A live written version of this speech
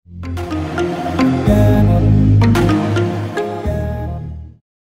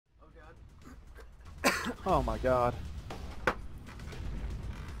Oh my god. What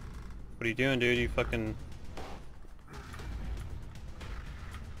are you doing, dude? You fucking...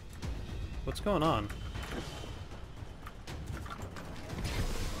 What's going on?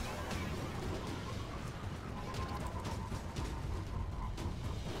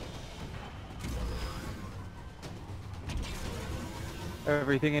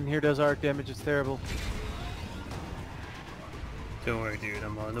 Everything in here does arc damage, it's terrible. Don't worry, dude.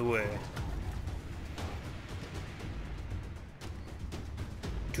 I'm on the way.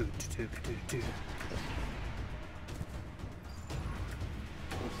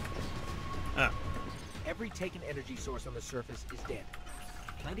 Ah. Every taken energy source on the surface is dead.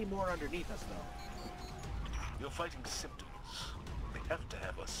 Plenty more underneath us, though. You're fighting symptoms. They have to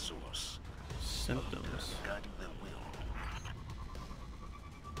have a source. Symptoms. Guiding their will.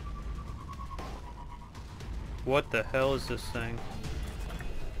 What the hell is this thing?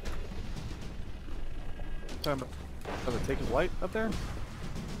 Talking about the taking light up there?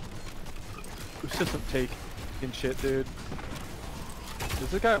 Who's just taking shit, dude?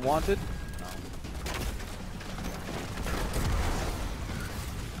 Is this guy wanted? No.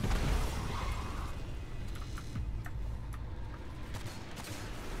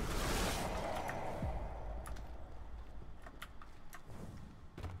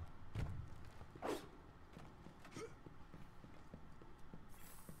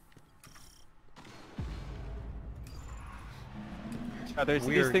 There's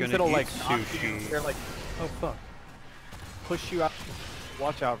these things that'll like knock you. They're like, oh fuck, push you out.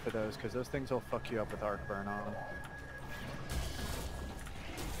 Watch out for those, because those things will fuck you up with arc burn on them.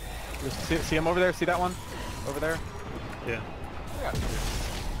 See him over there? See that one? Over there? Yeah. Yeah.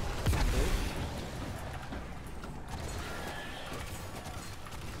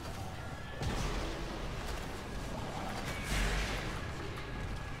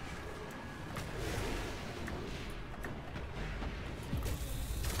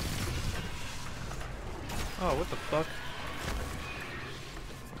 Oh, what the fuck?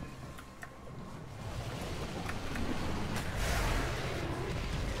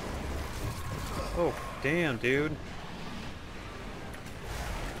 Oh, damn, dude.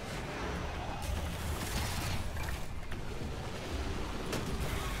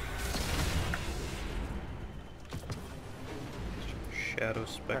 Shadow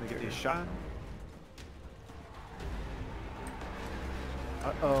Spectre. Trying to get shot.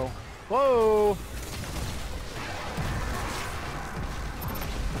 Uh-oh. Whoa!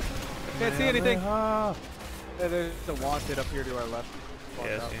 Can't see anything! Yeah, there's a wanted up here to our left. Watch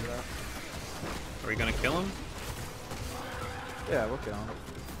Yeah, out see for him. that. Are we gonna kill him? Yeah, we'll kill him.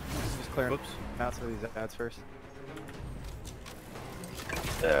 Just clear Whoops. out some of these ads first.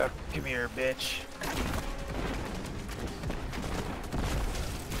 Come here, bitch.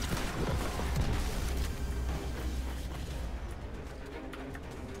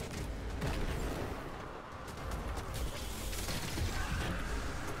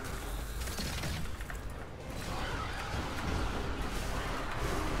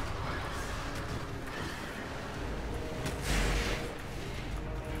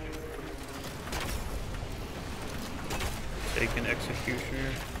 Take an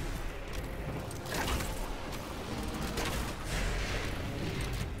executioner.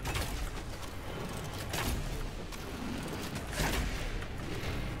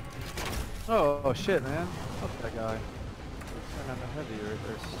 Oh shit, man. Fuck that guy. Turn on the heavy or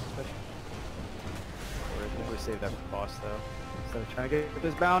special. We'll probably save that for the boss though. Instead of trying to get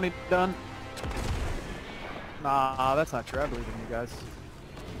this bounty done. Nah, that's not true. I believe in you guys.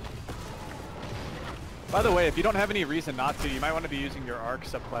 By the way, if you don't have any reason not to, you might want to be using your arc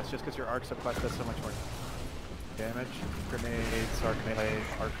subclass just because your arc subclass does so much more damage. Grenades, arc melee,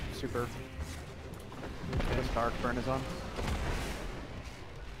 arc super. Just arc burn is on.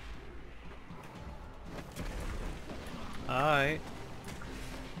 Alright.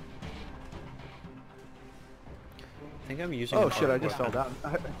 I think I'm using Oh an shit, I arc just fell weapon.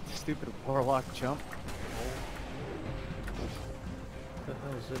 down. Stupid warlock jump. What the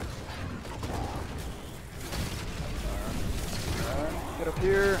hell is this? Get up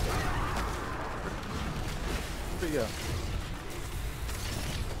here. Where you go?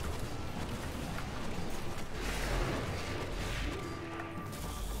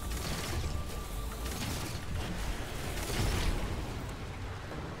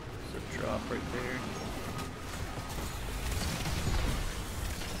 There's a drop right there.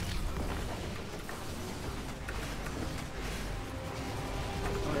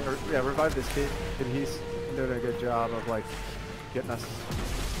 Yeah, revive this kid. He's doing a good job of like getting us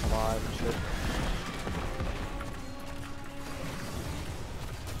alive and shit.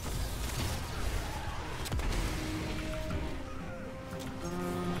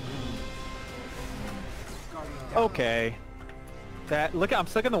 Okay. That look, I'm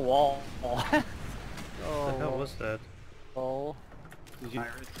stuck in the wall. What the hell was that? Oh. Did you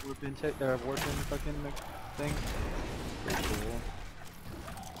warp in fucking thing? Pretty cool.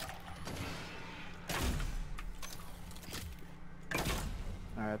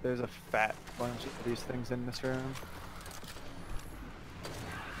 Alright, there's a fat bunch of these things in this room.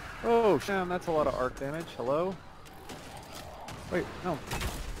 Oh, damn, that's a lot of arc damage. Hello? Wait, no.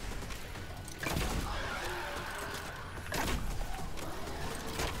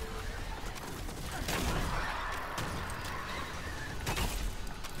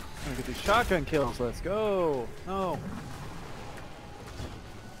 I'm gonna get these shotgun kills, let's go! No!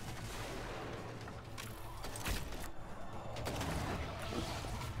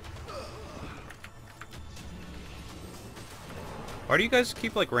 Why do you guys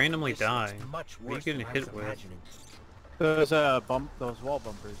keep like randomly This dying? is much What are you worse getting than I was hit with? imagining. Those wall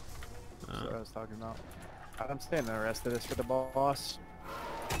bumpers. That's what I was talking about. I'm staying the rest of this for the boss.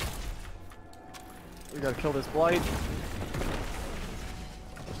 We gotta kill this blight.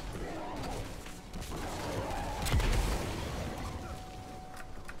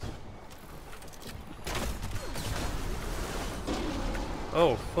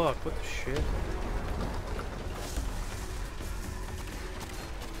 Oh fuck, what the shit?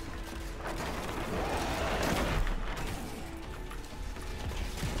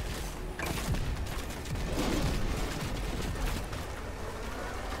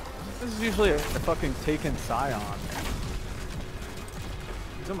 This is usually a fucking taken Scion.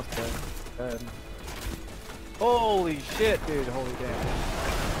 He's almost dead. Holy shit, dude. Holy damn.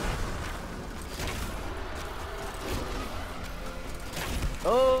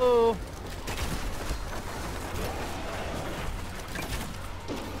 Oh!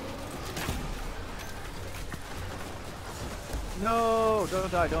 No!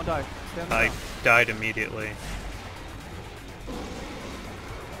 Don't die, don't die. Stand I down. died immediately.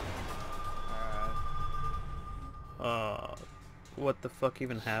 Alright. What the fuck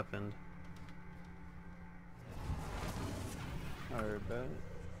even happened? Alright, bet.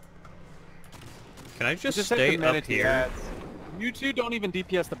 Can I just have stay to up manage the here? ads. You two don't even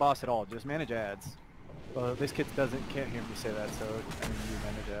DPS the boss at all. Just manage ads. Well, this kid can't hear me say that, so I mean you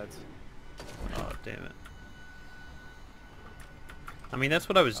manage ads. Oh damn it. I mean that's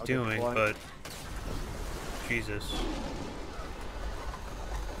what I was I'll get the doing, blind. but Jesus.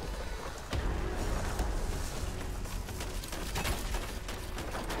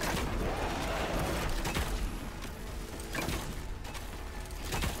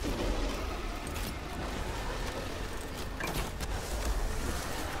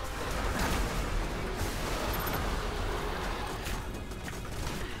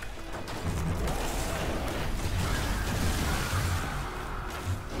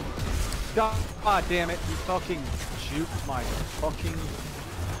 God damn it, he fucking juked my fucking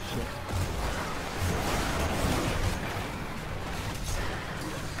shit.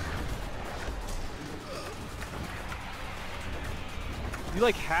 You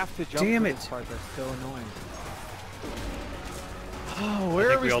like have to jump Damn for it. this part, that's so annoying. Oh, where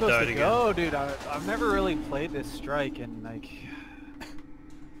think are we we all supposed died to again. go, dude? I've never really played this strike, and like,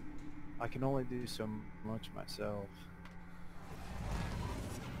 I can only do so much myself.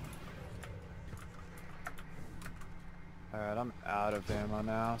 Alright, I'm out of ammo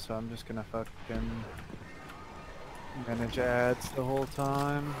now, so I'm just gonna fucking manage ads the whole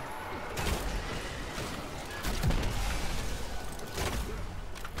time.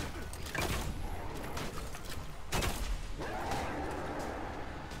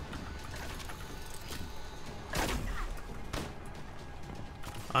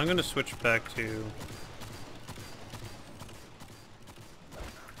 I'm gonna switch back to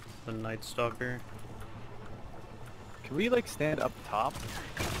the Night Stalker. Can we like stand up top?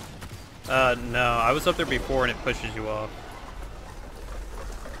 No, I was up there before and it pushes you off.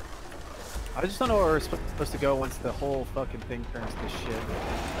 I just don't know where we're supposed to go once the whole fucking thing turns to shit.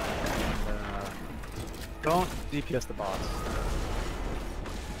 And, don't DPS the boss.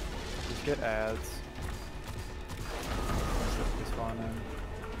 Just get ads. Spawn in.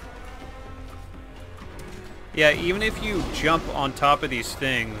 Yeah, even if you jump on top of these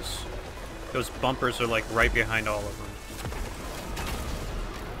things, those bumpers are like right behind all of them.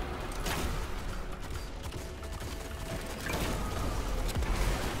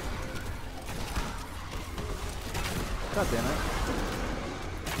 God damn it.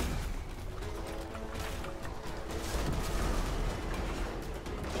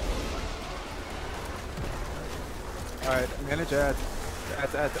 Alright, manage ads.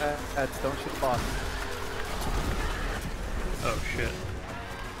 Ads, don't shoot the boss. Oh shit.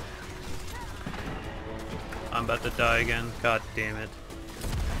 I'm about to die again. God damn it.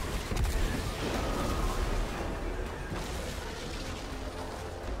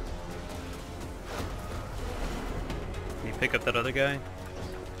 Can you pick up that other guy?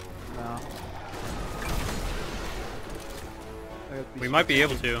 No. We might be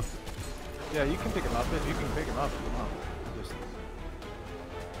able to. Yeah, you can pick him up if you can pick him up. Come on. Just...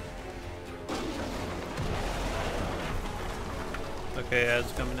 Okay,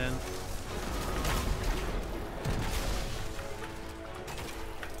 ads coming in.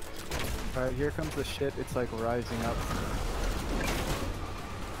 Alright, here comes the shit. It's like rising up.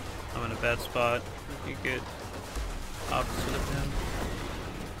 I'm in a bad spot. You get opposite of him.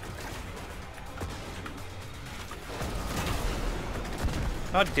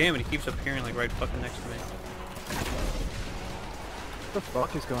 God damn it, he keeps appearing like right fucking next to me. What the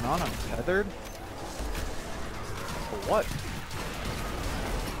fuck is going on? I'm tethered? For what?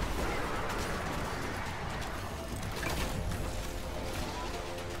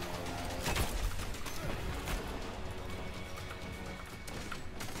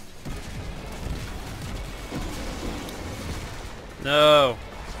 No!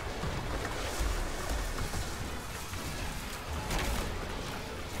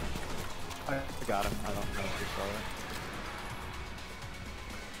 I got him. I don't know if you saw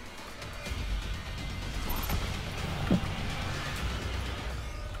that.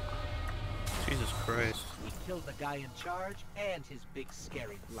 Jesus Christ. We killed the guy in charge and his big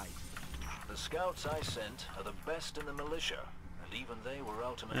scary blight. The scouts I sent are the best in the militia, and even they were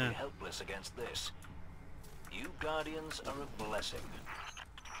ultimately helpless against this. You Guardians are a blessing.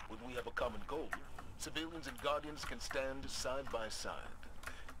 When we have a common goal, civilians and Guardians can stand side by side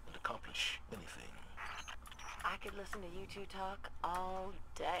and accomplish anything. I could listen to you two talk all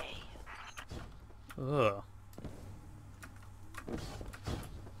day. Ugh.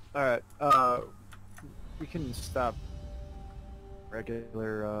 Alright, we can stop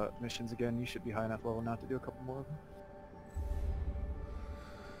regular missions again. You should be high enough level now to do a couple more of them.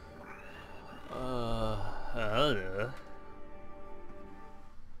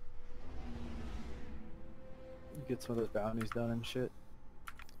 Get some of those bounties done and shit.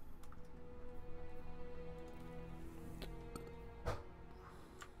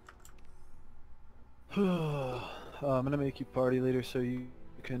 I'm gonna make you party leader so you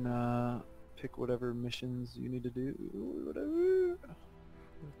can pick whatever missions you need to do. Whatever.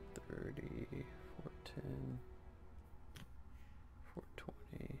 30, 410,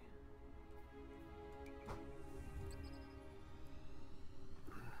 420.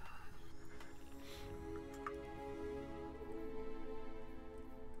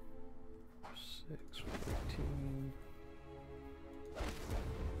 Six, 14,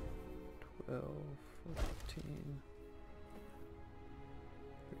 12, 15,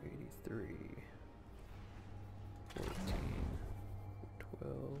 83, 14,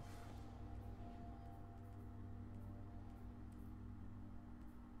 12,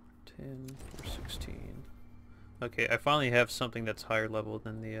 10, 416. Okay, I finally have something that's higher level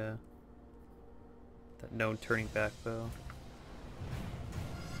than the that known turning back bow.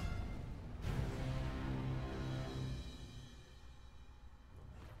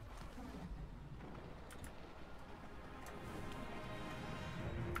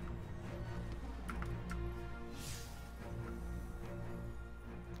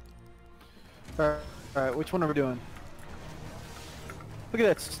 Alright, which one are we doing? Look at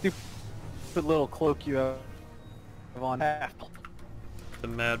that stupid little cloak you have on half. The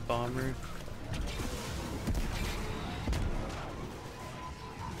Mad Bomber.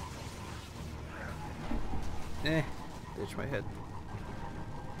 Ditch my head.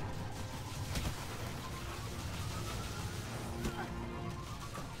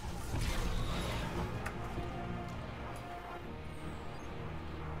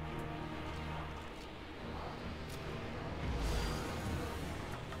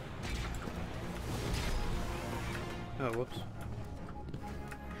 Oh, whoops.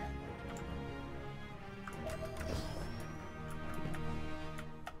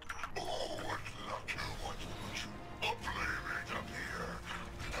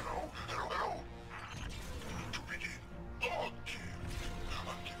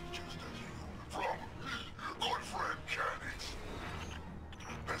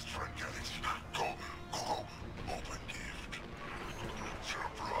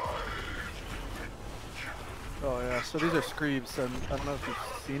 Oh yeah, so these are Screebs, and I don't know if you've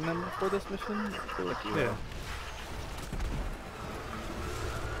seen them before this mission. I feel like you Yeah. have.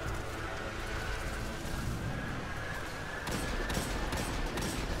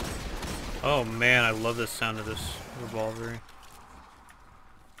 Oh man, I love the sound of this revolver.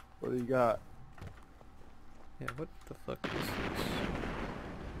 What do you got? Yeah, what the fuck is this?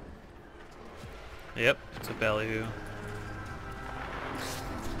 Yep, it's a ballyhoo.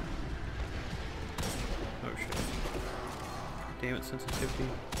 Oh shit. Damn it, sensitivity.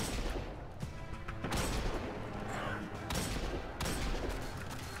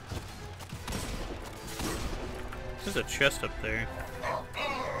 There's a chest up there.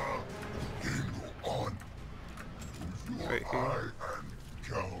 Right here.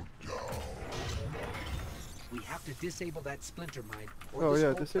 We have to disable that splinter mine. or Oh this yeah,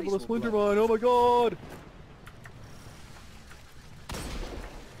 whole disable place the will splinter blow. mine. Oh my god!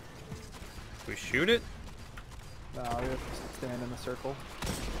 We shoot it? No, we have to stand in the circle.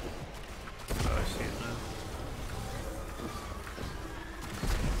 Oh, I see it now.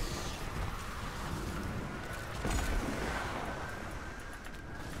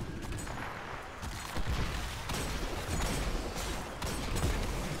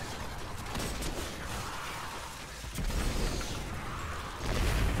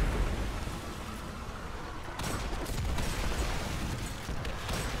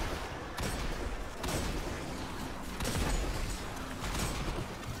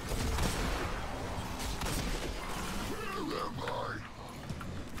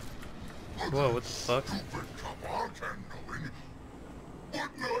 Whoa, what the fuck?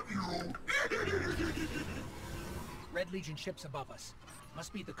 Red Legion ships above us.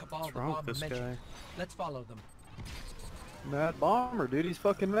 Must be the Cabal What's the wrong bomb with this mentioned. guy? Let's follow them. Mad Bomber, dude, he's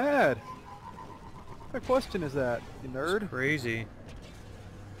fucking mad. What question is that, you nerd? Crazy.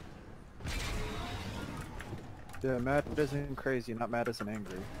 Yeah, mad isn't crazy, not mad isn't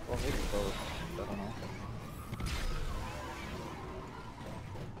angry. Well, maybe both. I don't know.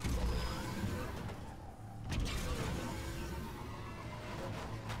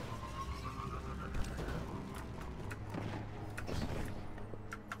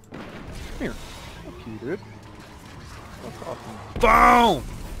 Here. Fuck you, dude. Fuck off. Boom!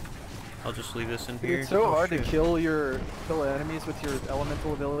 I'll just leave this in Dude, here. it's so Oh, hard shit. to kill enemies with your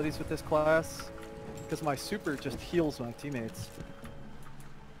elemental abilities with this class. Because my super just heals my teammates.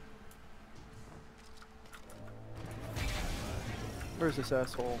 Where's this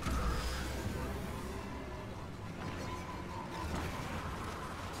asshole?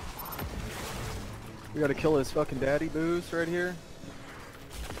 We gotta kill his fucking daddy booze right here.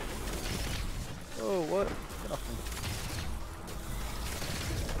 Oh, what? Get off me.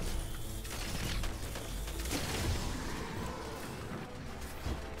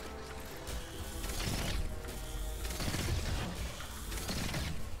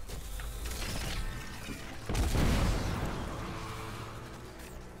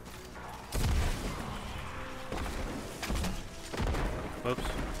 Whoops.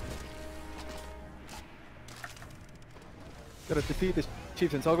 Gotta defeat this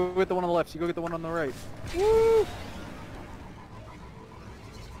chieftains. I'll go get the one on the left. You go get the one on the right. Woo!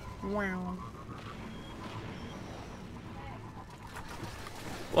 Wow.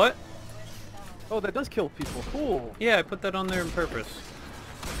 What? Oh, that does kill people. Cool. Yeah, I put that on there on purpose.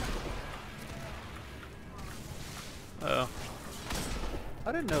 Uh oh.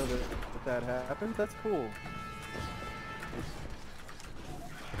 I didn't know that happened. That's cool.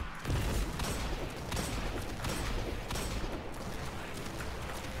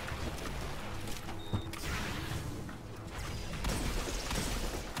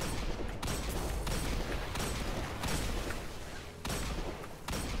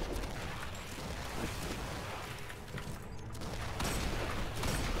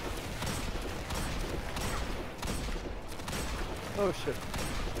 Oh shit.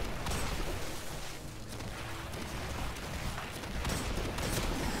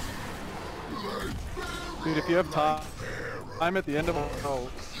 Dude, if you have time at the end of how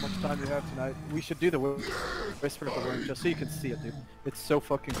much time you have tonight, we should do the Whisper of the Wind just so you can see it, dude. It's so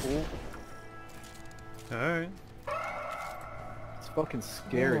fucking cool. Alright. It's fucking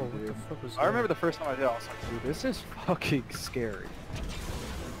scary, Whoa, what dude. the fuck was I remember that? the first time I did it, I was like, dude, this is fucking scary.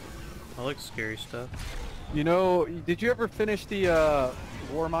 I like scary stuff. You know, did you ever finish the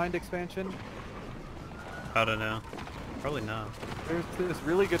Warmind expansion? I don't know. Probably not. There's this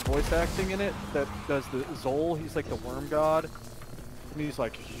really good voice acting in it that does the Zol. He's like the worm god. And he's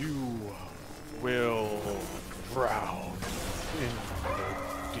like, you will drown in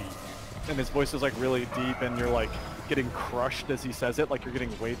the deep. And his voice is like really deep and you're like getting crushed as he says it, like you're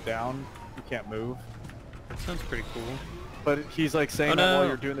getting weighed down. You can't move. That sounds pretty cool. But he's like saying Oh, that while no.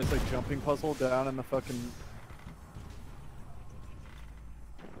 you're doing this like jumping puzzle down in the fucking...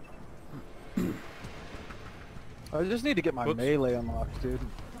 I just need to get my Whoops. melee unlocked, dude.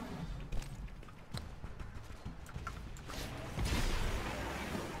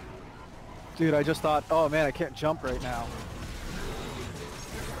 Dude, I just thought, oh man, I can't jump right now.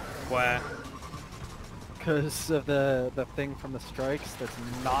 Why? Because of the thing from the strikes that's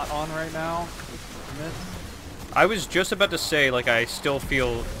not on right now. I was just about to say, like, I still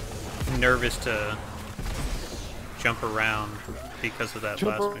feel nervous to jump around because of that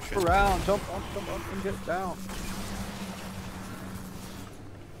last mission. Jump around, jump up and get down.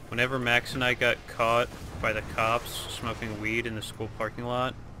 Whenever Max and I got caught by the cops smoking weed in the school parking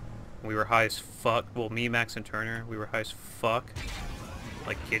lot, we were high as fuck. Well, me, Max, and Turner, we were high as fuck.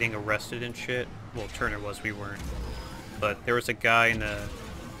 Like, getting arrested and shit. Well, Turner was, we weren't. But there was a guy in the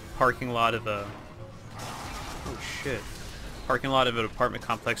parking lot of a... Oh, shit. Parking lot of an apartment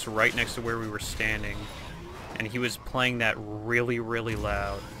complex right next to where we were standing. And he was playing that really, really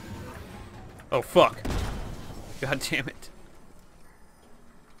loud. Oh, fuck. God damn it.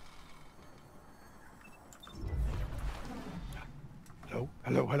 Hello,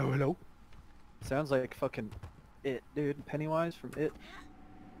 hello, hello, hello. Sounds like fucking It, dude. Pennywise from It.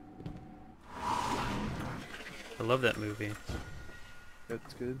 I love that movie.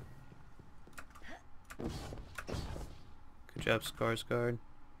 That's good. Good job, Skarsgård.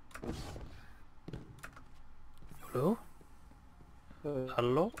 Hello?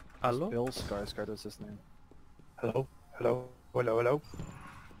 Hello? Hello? Bill Skarsgård is his name. Hello, hello, hello, hello.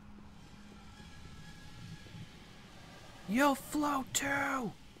 Yo, float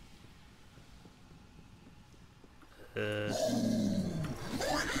too!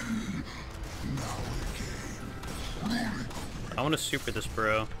 I want to super this,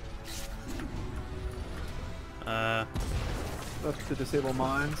 bro. That's to disable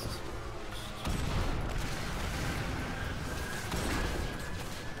mines.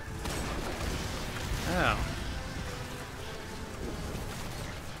 Ow.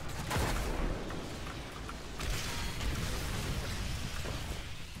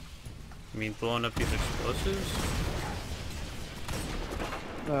 You mean blowing up these explosives?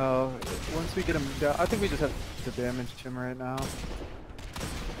 No, once we get him down, I think we just have to damage him right now.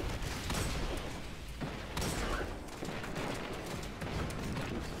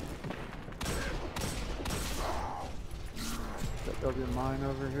 There'll be a mine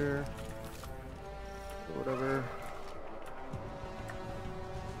over here. Or whatever.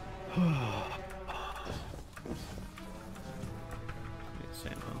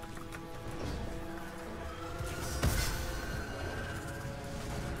 Same one.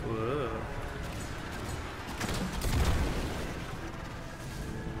 Whoa.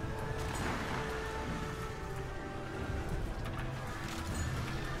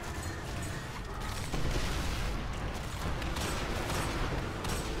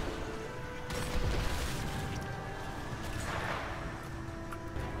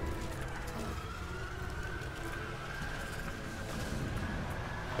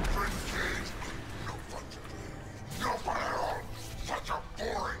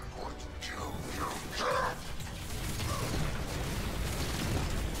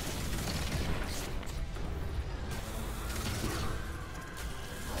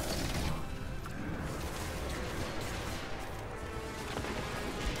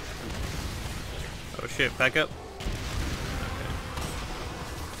 Oh shit, back up.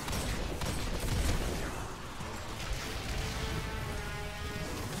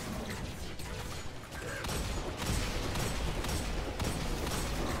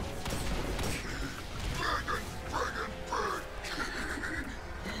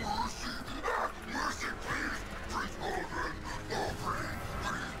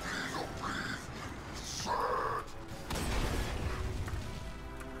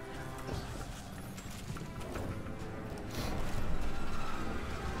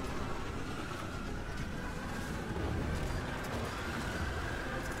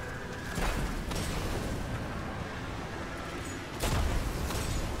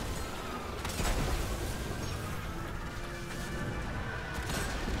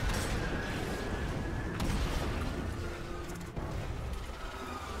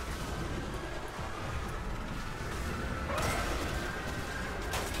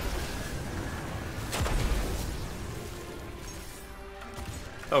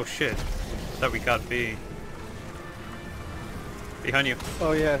 Oh shit. Thought we got B. Behind you.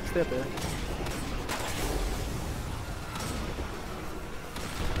 Oh yeah, stay up there.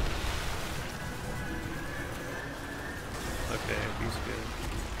 Okay, he's good.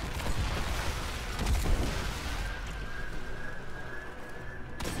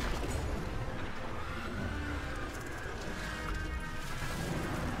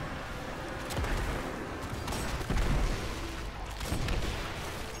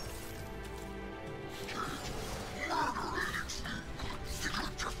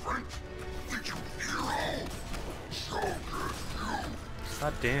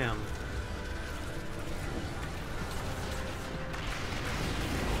 God damn.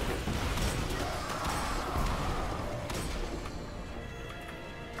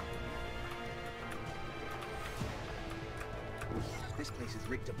 This place is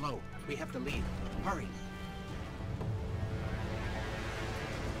rigged to blow. We have to leave. Hurry.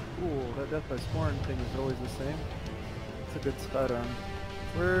 Cool, that death by sporn thing is always the same. It's a good stud on.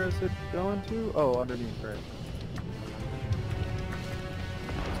 Where is it going to? Oh, underneath, right.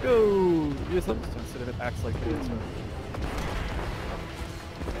 Let's go! Use them instead of it acts like it is.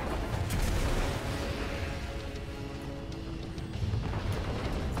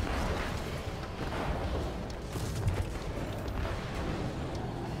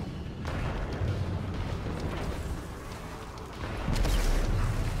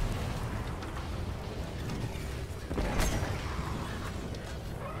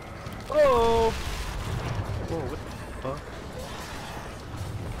 Oh! Whoa, what the fuck?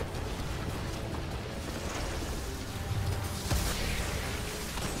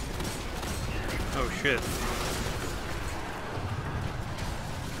 Oh shit.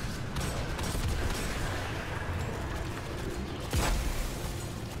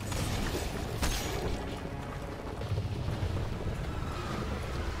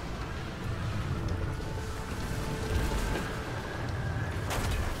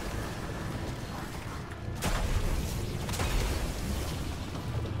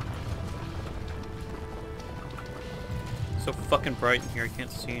 So fucking bright in here, I can't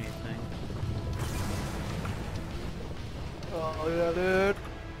see anything. Oh yeah, dude.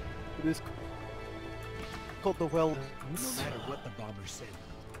 It is called the well. No matter what the bomber said,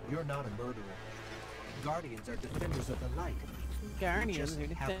 you're not a murderer. Guardians are defenders of the light. Guardians You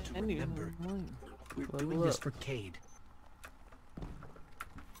just have to remember. We're Level doing this up. for Cade.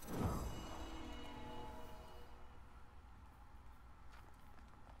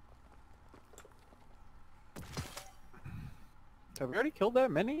 Have we already killed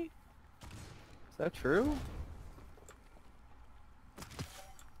that many? Is that true?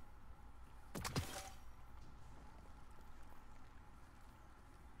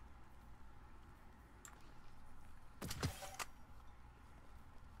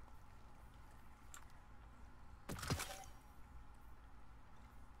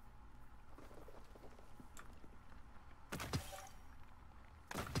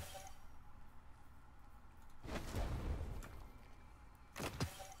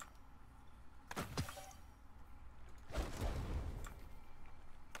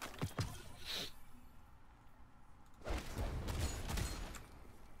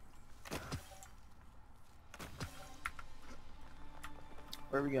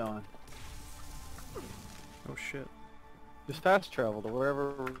 Where are we going? Oh shit. Just fast travel to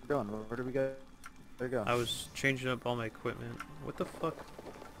wherever we're going. Where do we go? There we go. I was changing up all my equipment. What the fuck?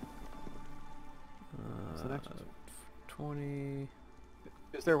 What's the next one? 20...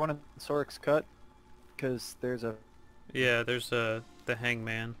 Is there one in Sorik's Cut? Because there's a... Yeah, there's the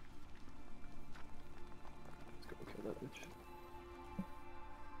hangman. Let's go kill that bitch.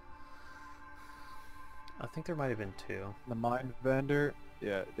 I think there might have been 2. The Mind Vendor.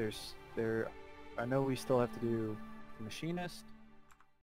 Yeah, there's... I know we still have to do the Machinist.